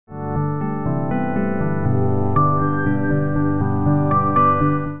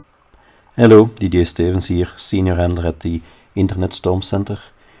Hello, Didier Stevens here, Senior Handler at the Internet Storm Center.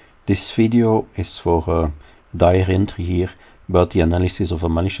 This video is for a diary entry here about the analysis of a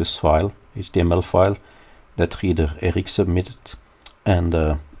malicious file, HTML file, that reader Eric submitted, and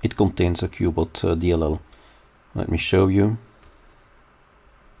it contains a QBot DLL. Let me show you.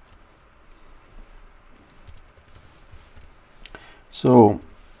 So,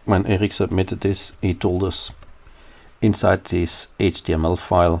 when Eric submitted this, he told us inside this HTML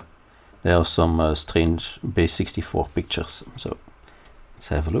file there are some strange base64 pictures. So let's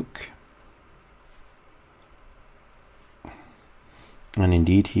have a look. And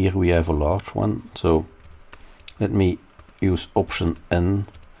indeed here we have a large one. So let me use option N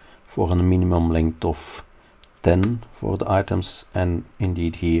for a minimum length of 10 for the items. And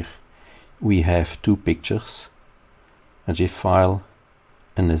indeed here we have two pictures, a GIF file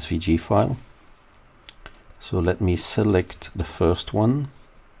and an SVG file. So let me select the first one.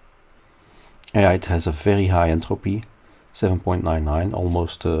 It has a very high entropy, 7.99,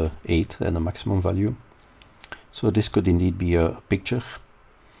 almost 8 and the maximum value. So this could indeed be a picture,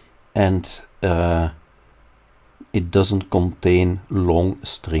 and it doesn't contain long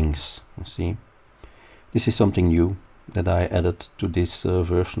strings. You see, this is something new that I added to this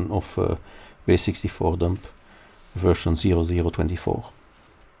version of base64 dump, version 0024.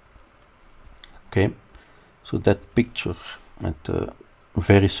 Okay, so that picture at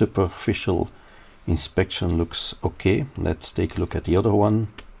very superficial inspection looks okay. Let's take a look at the other one.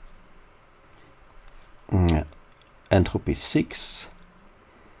 Entropy 6,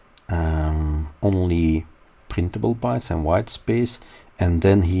 only printable bytes and white space, and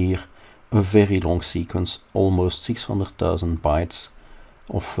then here a very long sequence, almost 600,000 bytes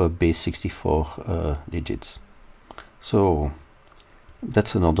of base64 digits. So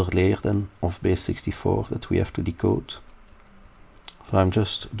that's another layer then of base64 that we have to decode. So I'm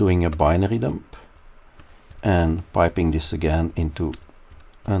just doing a binary dump and piping this again into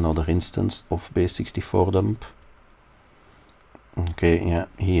another instance of base64 dump. Okay, yeah,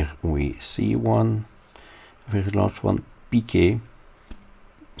 here we see one very large one, PK,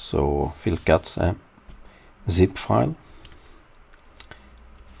 so filcats, zip file.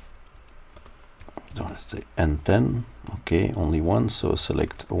 So let's say N10, okay, only one, so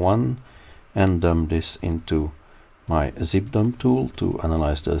select one and dump this into my zip dump tool to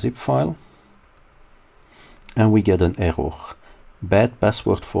analyze the zip file, and we get an error, bad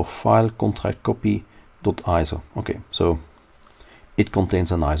password for file contract copy.iso. okay, so it contains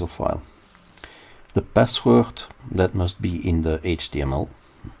an ISO file. The password, that must be in the HTML,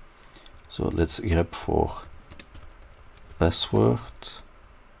 so let's grep for password.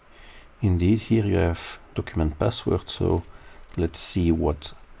 Indeed, here you have document password, so let's see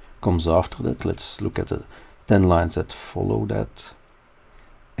what comes after that. Let's look at the 10 lines that follow that,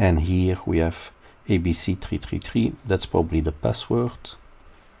 and here we have ABC333, that's probably the password.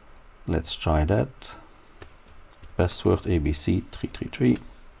 Let's try that, password ABC333,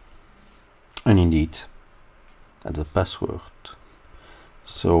 and indeed that's the password.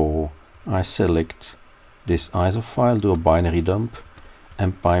 So I select this ISO file, do a binary dump,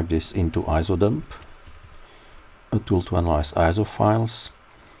 and pipe this into ISOdump, a tool to analyze ISO files.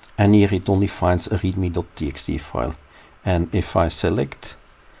 And here it only finds a readme.txt file. And if I select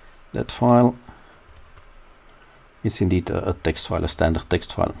that file, it's indeed a text file, a standard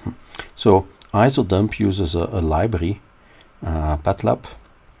text file. So ISOdump uses a library, PathLab,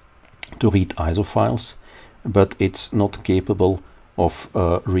 to read ISO files, but it's not capable of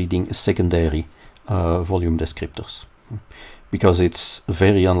reading secondary volume descriptors, because it's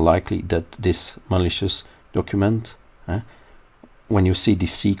very unlikely that this malicious document, when you see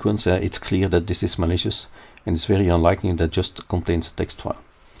this sequence, it's clear that this is malicious, and it's very unlikely that just contains a text file.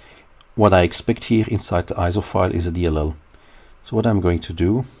 What I expect here inside the ISO file is a DLL. So what I'm going to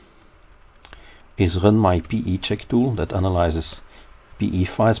do is run my PE check tool that analyzes PE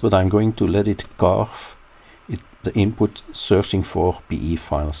files, but I'm going to let it carve the input searching for PE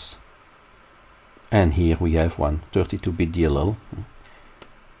files. And here we have one, 32-bit DLL.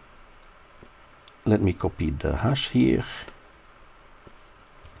 Let me copy the hash here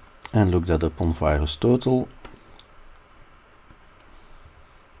and look that up on VirusTotal.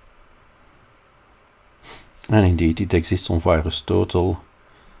 And indeed it exists on VirusTotal,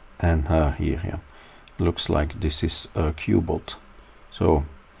 and here, yeah, looks like this is a QBot. So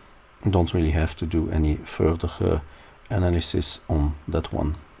don't really have to do any further analysis on that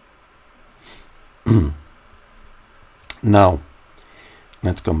one. Now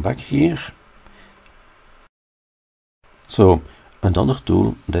let's come back here. So another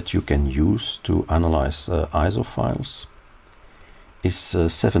tool that you can use to analyze ISO files is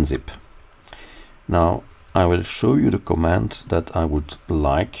 7-zip. Now I will show you the command that I would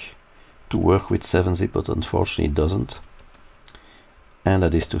like to work with 7-zip, but unfortunately it doesn't. And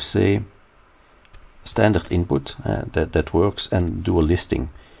that is to say, standard input that works, and do a listing.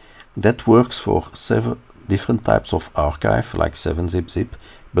 That works for several different types of archive, like 7-zip,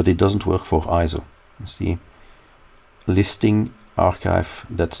 but it doesn't work for ISO. You see, listing archive,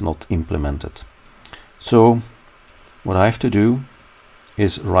 that's not implemented. So what I have to do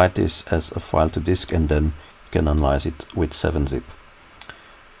is write this as a file to disk, and then you can analyze it with 7-zip.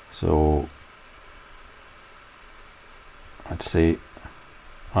 So let's say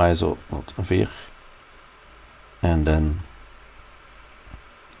ISO.vir, and then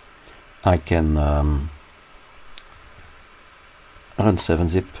I can run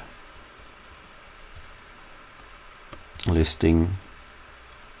 7-zip listing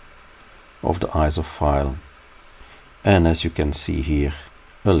of the ISO file, and as you can see here,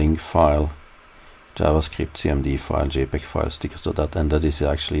 a link file, JavaScript, CMD file, JPEG file, stickers.dat, and that is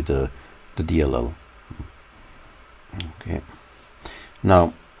actually the DLL. Okay,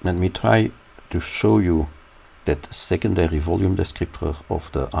 now let me try to show you that secondary volume descriptor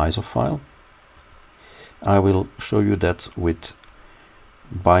of the ISO file. I will show you that with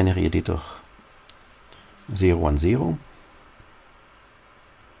binary editor 010. There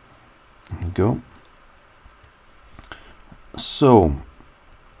we go. So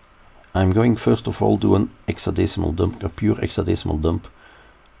I'm going first of all do an hexadecimal dump, a pure hexadecimal dump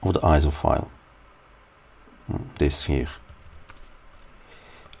of the ISO file. This here.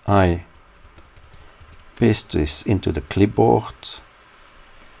 I paste this into the clipboard,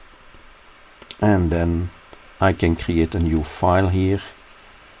 and then I can create a new file here,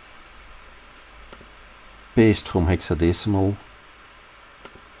 paste from hexadecimal,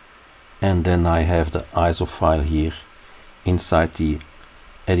 and then I have the ISO file here inside the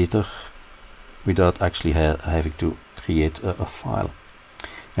editor without actually having to create a file.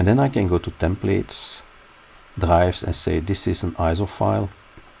 And then I can go to templates, drives, and say this is an ISO file,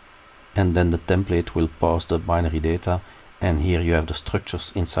 and then the template will pass the binary data, and here you have the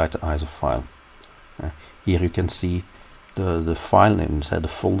structures inside the ISO file. Here you can see the file names, the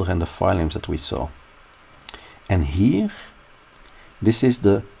folder and the file names that we saw. And here, this is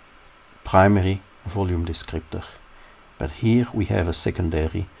the primary volume descriptor. But here we have a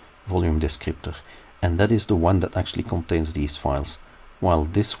secondary volume descriptor, and that is the one that actually contains these files, while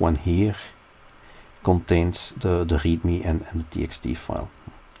this one here contains the readme and the txt file.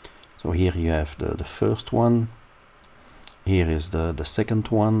 So here you have the first one, here is the second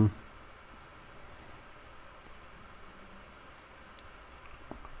one,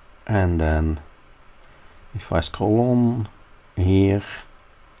 and then if I scroll on here,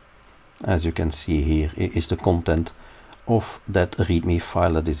 as you can see, here is the content of that readme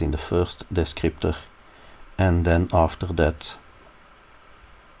file that is in the first descriptor, and then after that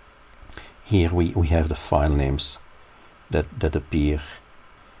here we have the file names that appear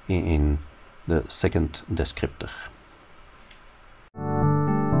in the second descriptor.